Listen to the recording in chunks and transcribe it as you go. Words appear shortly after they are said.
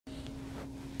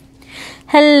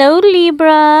Hello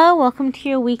Libra, welcome to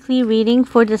your weekly reading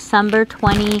for December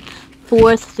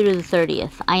 24th through the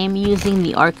 30th. I am using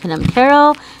the Arcanum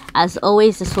Tarot. As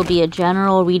always, this will be a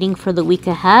general reading for the week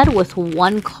ahead with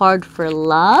one card for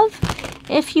love.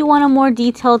 If you want a more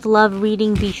detailed love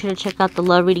reading, be sure to check out the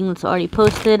love reading that's already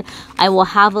posted. I will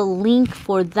have a link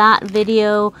for that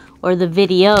video or the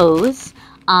videos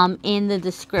in the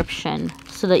description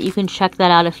so that you can check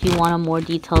that out if you want a more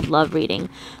detailed love reading.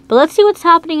 But let's see what's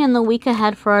happening in the week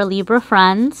ahead for our Libra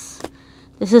friends.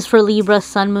 This is for Libra,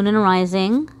 Sun, Moon, and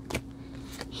Rising.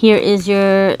 Here is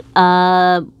your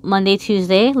Monday,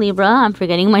 Tuesday, Libra. I'm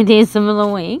forgetting my days of the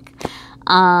week.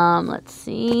 Let's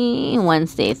see.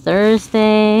 Wednesday,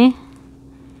 Thursday.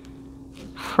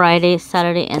 Friday,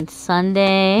 Saturday, and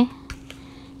Sunday.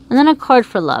 And then a card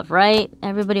for love, right?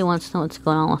 Everybody wants to know what's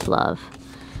going on with love.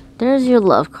 There's your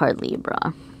love card,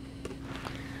 Libra.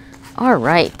 All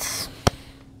right.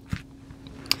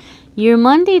 Your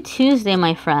Monday, Tuesday,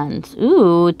 my friends.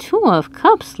 Ooh, Two of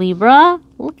Cups, Libra.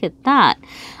 Look at that.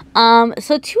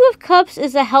 So Two of Cups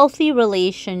is a healthy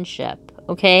relationship,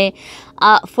 okay?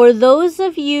 For those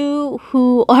of you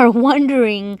who are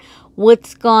wondering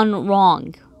what's gone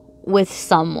wrong with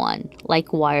someone,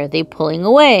 like why are they pulling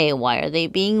away? Why are they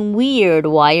being weird?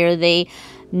 Why are they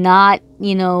not,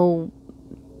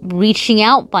 reaching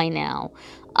out by now?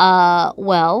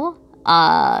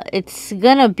 It's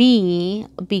gonna be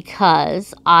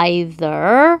because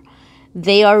either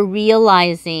they are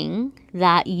realizing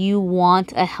that you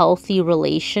want a healthy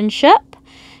relationship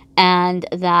and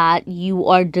that you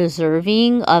are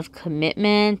deserving of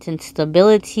commitment and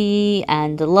stability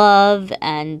and love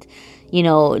and,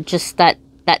 just that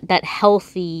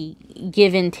healthy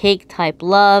give and take type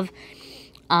love.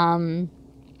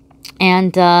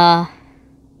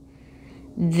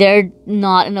 They're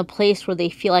not in a place where they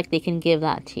feel like they can give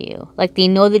that to you. Like they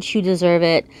know that you deserve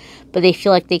it, but they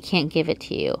feel like they can't give it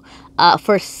to you.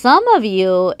 For some of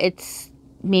you, it's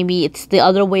the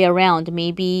other way around.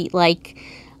 Maybe like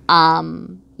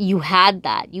you had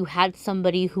that. You had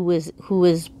somebody who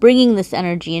was bringing this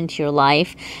energy into your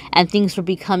life and things were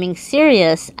becoming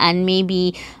serious, and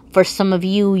maybe for some of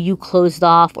you, you closed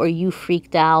off or you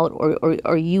freaked out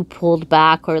or you pulled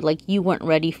back or like you weren't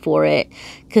ready for it.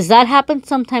 Because that happens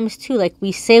sometimes too. Like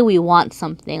we say we want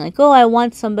something. Like, oh, I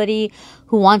want somebody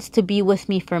who wants to be with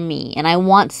me for me. And I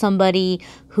want somebody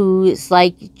who's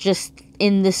like just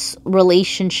in this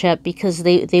relationship because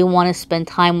they want to spend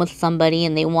time with somebody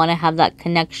and they want to have that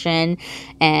connection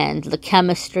and the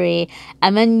chemistry.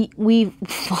 And then we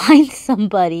find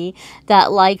somebody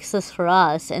that likes us for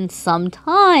us. And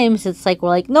sometimes it's like, we're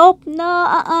like, nope,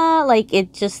 no, like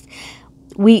it just,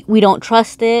 we don't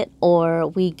trust it, or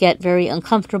we get very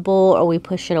uncomfortable, or we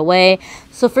push it away.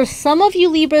 So for some of you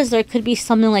Libras, there could be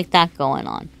something like that going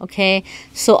on, okay?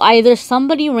 So either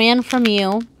somebody ran from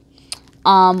you,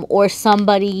 or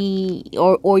somebody,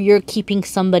 or you're keeping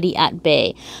somebody at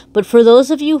bay. But for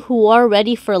those of you who are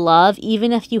ready for love,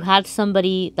 even if you had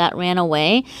somebody that ran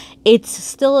away, it's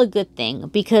still a good thing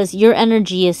because your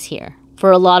energy is here.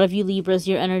 For a lot of you Libras,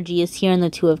 your energy is here in the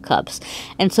Two of Cups.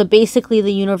 And so basically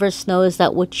the universe knows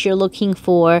that what you're looking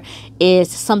for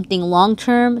is something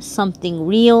long-term, something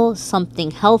real, something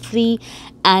healthy,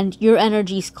 and your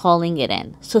energy's calling it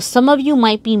in. So some of you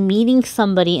might be meeting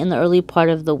somebody in the early part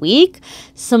of the week.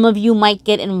 Some of you might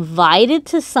get invited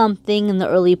to something in the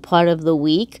early part of the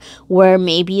week where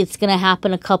maybe it's going to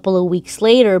happen a couple of weeks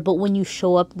later, but when you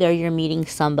show up there, you're meeting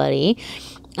somebody.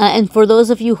 And for those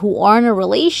of you who are in a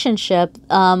relationship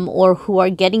or who are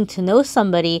getting to know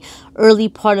somebody, early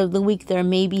part of the week, there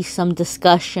may be some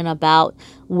discussion about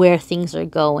where things are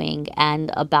going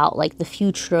and about like the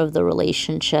future of the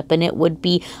relationship. And it would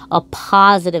be a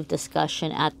positive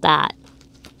discussion at that.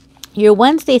 Your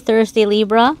Wednesday, Thursday,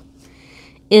 Libra,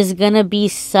 is going to be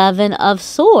Seven of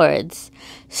Swords.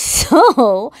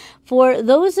 So for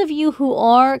those of you who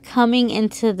are coming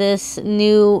into this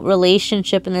new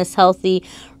relationship and this healthy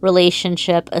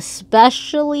relationship,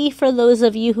 especially for those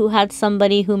of you who had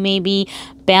somebody who maybe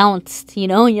bounced,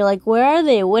 and you're like, where are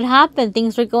they? What happened?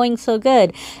 Things were going so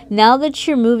good. Now that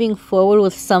you're moving forward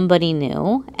with somebody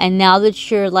new, and now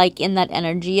that you're like in that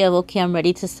energy of, okay, I'm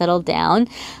ready to settle down,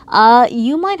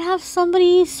 you might have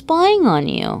somebody spying on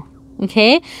you.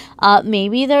 Okay,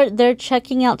 maybe they're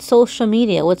checking out social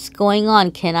media. What's going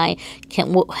on?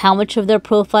 How much of their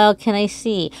profile can I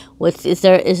see? Is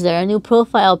there a new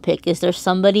profile pic? Is there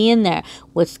somebody in there?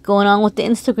 What's going on with the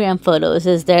Instagram photos?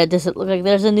 Does it look like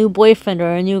there's a new boyfriend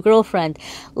or a new girlfriend?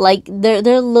 Like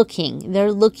they're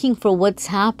looking for what's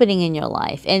happening in your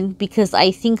life. And because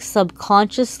I think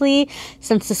subconsciously,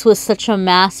 since this was such a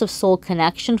massive soul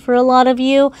connection for a lot of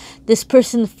you, this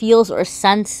person feels or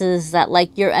senses that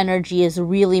like your energy is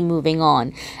really moving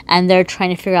on, and they're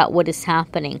trying to figure out what is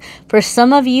happening. For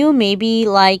some of you, maybe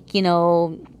like, you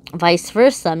know, vice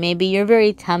versa. Maybe you're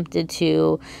very tempted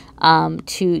to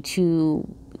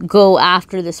go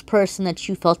after this person that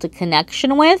you felt a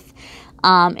connection with,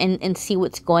 and see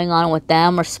what's going on with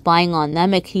them, or spying on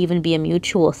them. It could even be a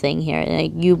mutual thing here.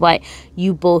 Like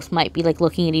you both might be like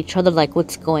looking at each other like,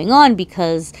 what's going on?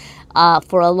 Because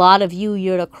for a lot of you,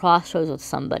 you're at a crossroads with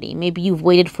somebody. Maybe you've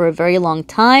waited for a very long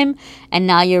time and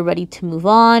now you're ready to move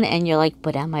on, and you're like,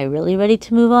 but am I really ready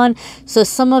to move on? So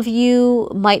some of you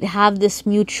might have this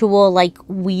mutual like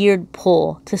weird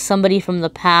pull to somebody from the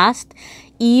past,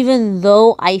 even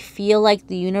though I feel like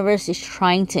the universe is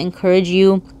trying to encourage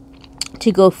you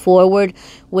to go forward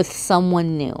with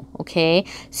someone new. Okay,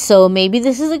 so maybe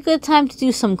this is a good time to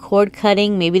do some cord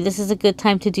cutting. Maybe this is a good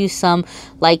time to do some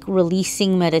like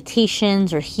releasing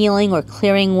meditations or healing or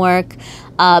clearing work,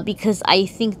 because I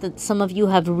think that some of you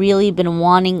have really been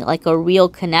wanting like a real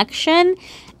connection,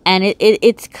 and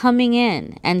it's coming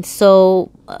in. And so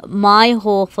my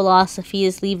whole philosophy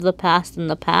is leave the past in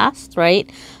the past, right?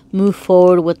 Move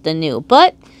forward with the new.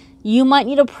 But you might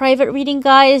need a private reading,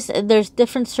 guys. There's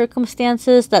different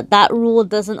circumstances that rule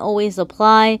doesn't always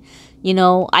apply. You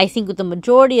know, I think with the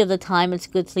majority of the time, it's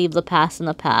good to leave the past in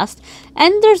the past.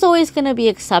 And there's always going to be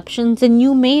exceptions, and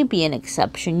you may be an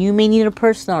exception. You may need a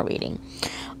personal reading.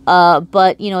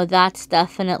 But, you know, that's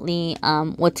definitely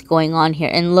what's going on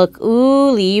here. And look, ooh,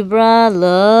 Libra,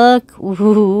 look,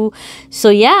 ooh.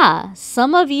 So, yeah,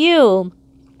 some of you,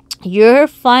 you're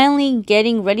finally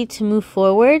getting ready to move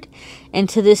forward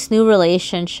into this new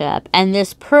relationship, and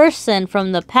this person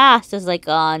from the past is like,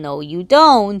 oh no you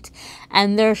don't,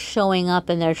 and they're showing up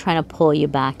and they're trying to pull you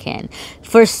back in.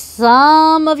 For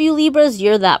some of you Libras,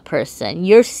 you're that person.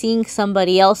 You're seeing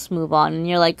somebody else move on and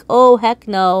you're like, oh heck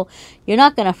no, you're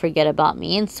not gonna forget about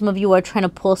me. And some of you are trying to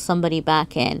pull somebody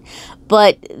back in.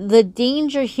 But the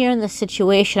danger here in the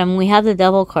situation, I mean, we have the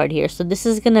Devil card here, so this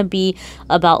is gonna be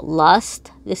about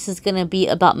lust. This is going to be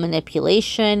about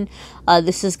manipulation.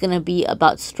 This is going to be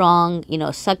about strong, you know,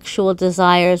 sexual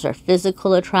desires or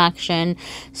physical attraction.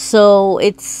 So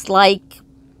it's like,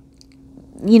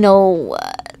 you know,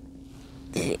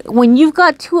 when you've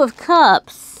got Two of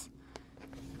Cups,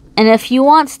 and if you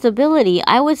want stability,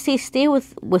 I would say stay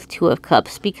with Two of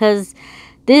Cups, because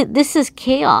this is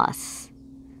chaos.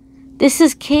 This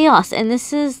is chaos, and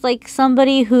this is like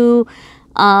somebody who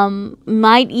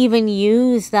might even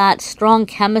use that strong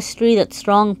chemistry, that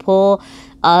strong pull,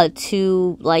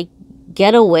 to like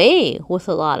get away with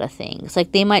a lot of things.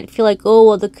 Like they might feel like, oh,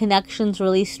 well, the connection's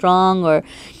really strong, or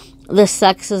the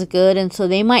sex is good, and so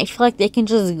they might feel like they can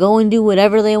just go and do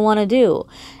whatever they want to do.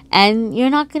 And you're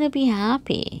not going to be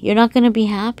happy. You're not going to be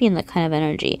happy in that kind of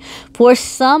energy. For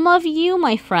some of you,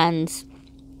 my friends,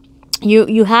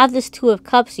 you have this Two of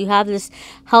Cups, you have this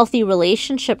healthy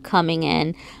relationship coming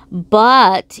in,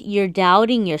 but you're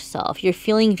doubting yourself. You're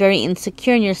feeling very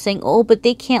insecure, and you're saying, oh, but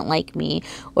they can't like me,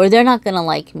 or they're not going to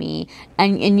like me.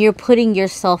 And you're putting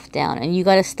yourself down, and you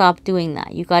got to stop doing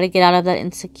that. You got to get out of that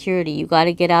insecurity. You got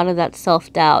to get out of that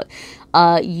self-doubt.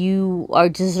 You are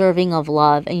deserving of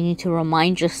love, and you need to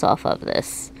remind yourself of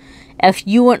this. If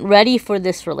you weren't ready for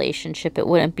this relationship, it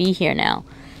wouldn't be here now.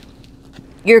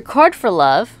 Your card for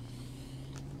love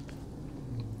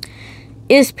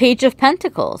is Page of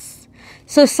Pentacles.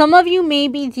 So some of you may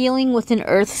be dealing with an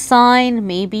earth sign,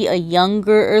 maybe a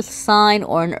younger earth sign,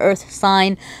 or an earth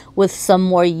sign with some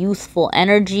more youthful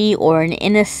energy or an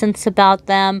innocence about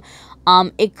them.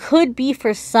 It could be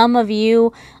for some of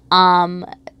you,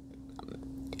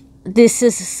 this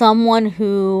is someone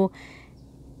who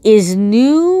is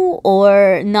new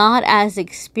or not as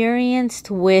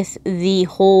experienced with the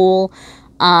whole,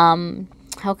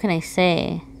 how can I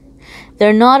say?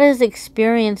 They're not as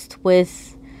experienced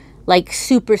with like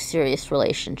super serious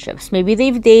relationships. Maybe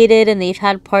they've dated and they've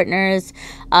had partners,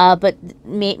 but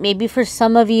maybe for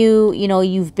some of you, you know,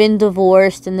 you've been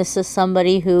divorced and this is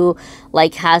somebody who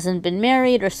like hasn't been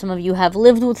married, or some of you have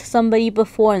lived with somebody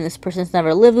before and this person's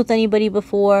never lived with anybody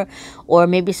before, or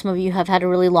maybe some of you have had a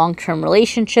really long-term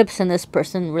relationships and this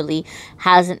person really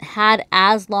hasn't had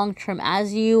as long-term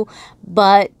as you,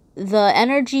 but the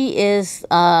energy is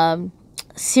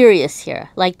serious here.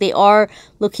 Like they are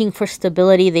looking for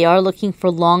stability, they are looking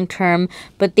for long term,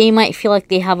 but they might feel like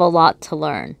they have a lot to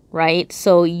learn, right?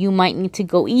 So you might need to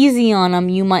go easy on them,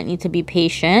 you might need to be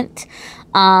patient,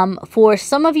 For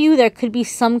some of you, there could be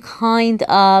some kind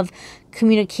of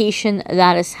communication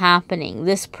that is happening.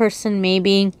 This person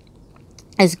maybe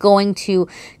is going to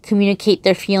communicate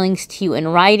their feelings to you in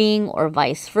writing or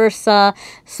vice versa.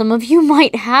 Some of you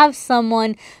might have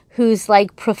someone who's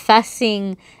like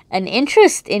professing an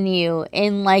interest in you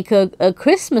in like a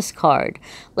Christmas card,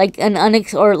 like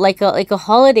or like a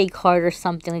holiday card or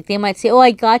something. Like they might say, oh,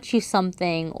 I got you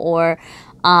something, or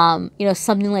you know,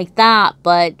 something like that.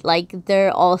 But like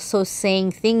they're also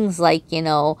saying things like, you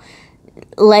know,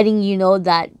 letting you know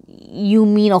that you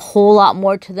mean a whole lot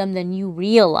more to them than you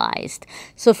realized.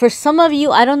 So for some of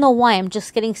you, I don't know why, I'm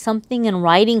just getting something in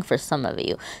writing for some of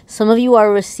you. Some of you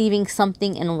are receiving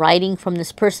something in writing from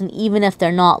this person, even if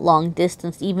they're not long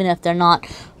distance, even if they're not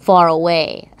far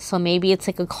away. So maybe it's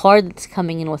like a card that's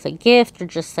coming in with a gift, or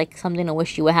just like something to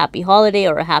wish you a happy holiday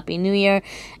or a happy new year,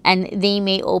 and they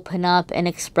may open up and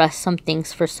express some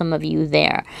things for some of you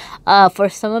there. For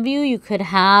some of you, you could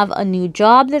have a new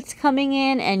job that's coming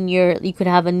in, and you could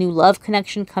have a new love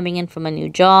connection coming in from a new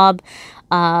job.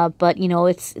 But you know,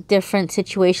 it's different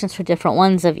situations for different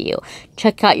ones of you.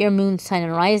 Check out your moon sign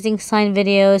and rising sign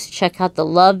videos. Check out the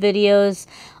love videos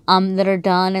that are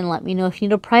done, and let me know if you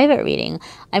need a private reading.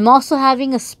 I'm also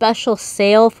having a special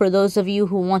sale for those of you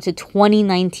who want a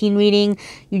 2019 reading.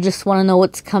 You just want to know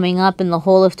what's coming up in the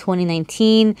whole of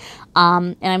 2019.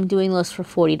 And I'm doing those for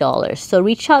 $40. So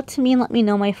reach out to me and let me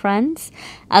know, my friends.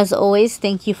 As always,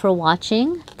 thank you for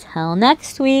watching. Till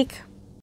next week.